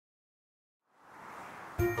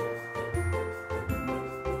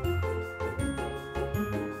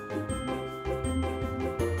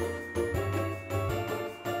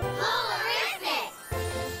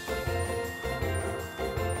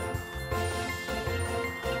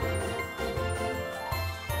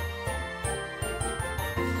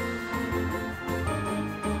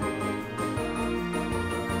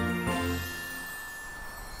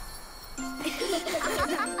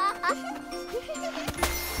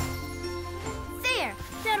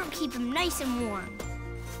keep him nice and warm.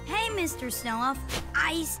 Hey, Mr. Snow-Elf.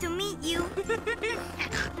 Nice to meet you.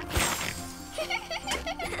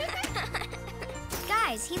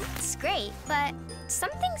 Guys, he looks great, but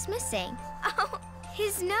something's missing. Oh,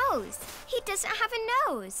 his nose. He doesn't have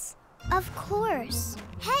a nose. Of course.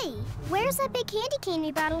 Hey, where's that big candy cane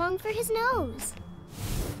we brought along for his nose?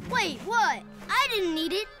 Wait, what? I didn't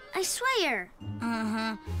need it. I swear.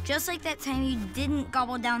 Uh-huh. Just like that time you didn't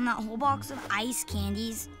gobble down that whole box of ice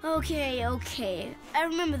candies. Okay. I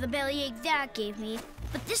remember the bellyache Dad gave me,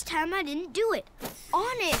 but this time I didn't do it.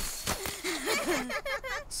 Honest.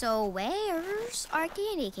 So where's our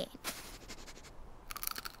candy cane?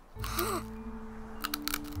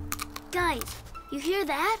 Guys, you hear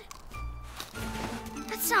that?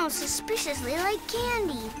 That sounds suspiciously like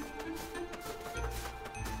candy.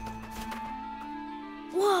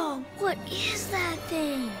 Whoa, what is that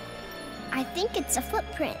thing? I think it's a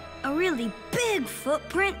footprint. A really big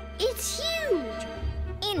footprint. It's huge.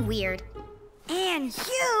 And weird. And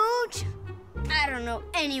huge. I don't know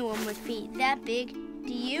anyone with feet that big.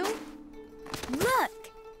 Do you?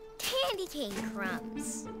 Look, candy cane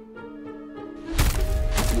crumbs.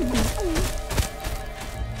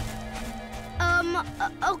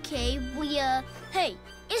 Okay, hey,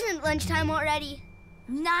 isn't it lunchtime already?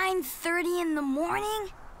 9:30 in the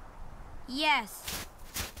morning? Yes.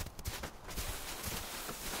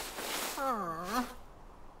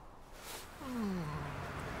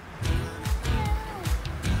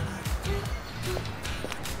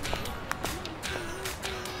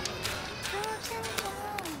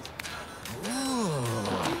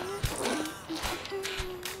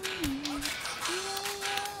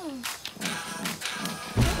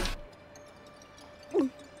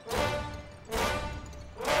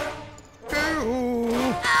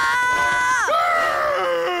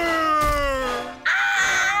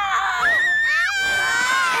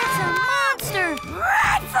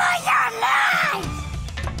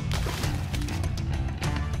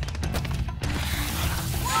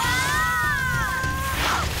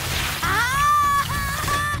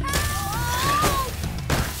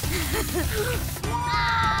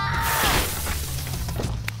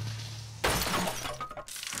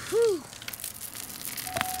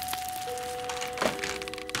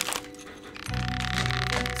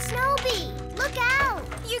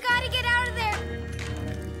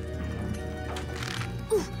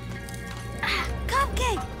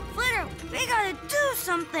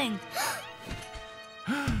 Something.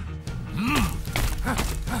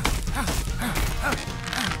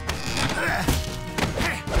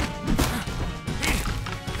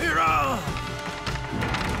 Hero!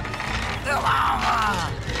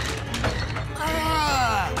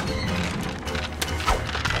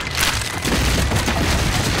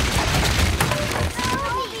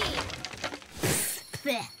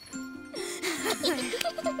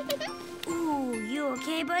 Ooh, you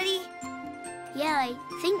okay, buddy? Yeah, I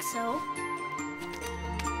think so.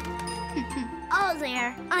 Oh,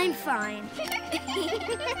 there. I'm fine.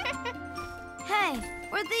 Hey,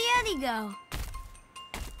 where'd the Yeti go?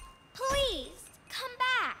 Please, come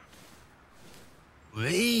back.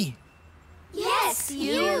 Me? Yes,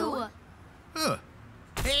 you. Huh.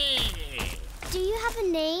 Hey! Do you have a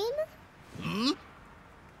name? Hmm?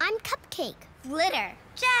 I'm Cupcake. Glitter.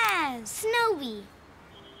 Jazz. Snowy.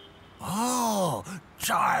 Oh,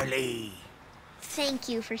 Charlie. Thank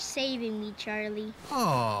you for saving me, Charlie.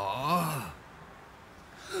 Oh.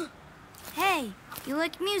 Hey, you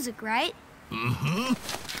like music, right? Mm-hmm.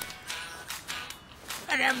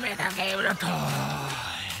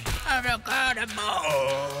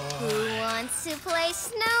 Who wants to play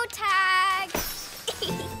snow tag?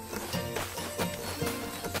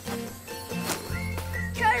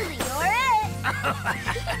 Charlie, you're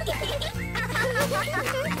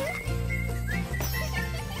it!